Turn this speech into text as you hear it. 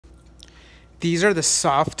These are the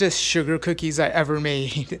softest sugar cookies I ever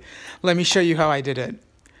made. Let me show you how I did it.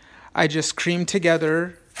 I just creamed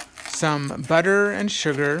together some butter and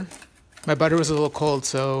sugar. My butter was a little cold,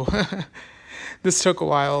 so this took a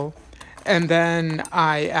while. And then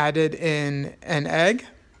I added in an egg,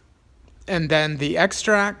 and then the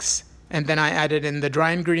extracts, and then I added in the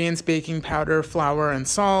dry ingredients, baking powder, flour, and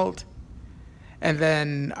salt. And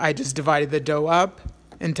then I just divided the dough up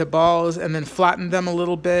into balls and then flattened them a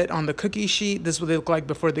little bit on the cookie sheet. This is what they look like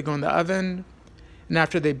before they go in the oven. And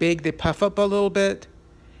after they bake, they puff up a little bit.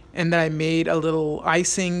 And then I made a little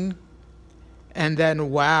icing. And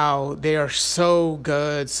then, wow, they are so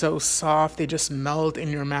good, so soft. They just melt in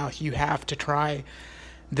your mouth. You have to try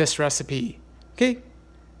this recipe. Okay,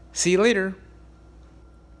 see you later.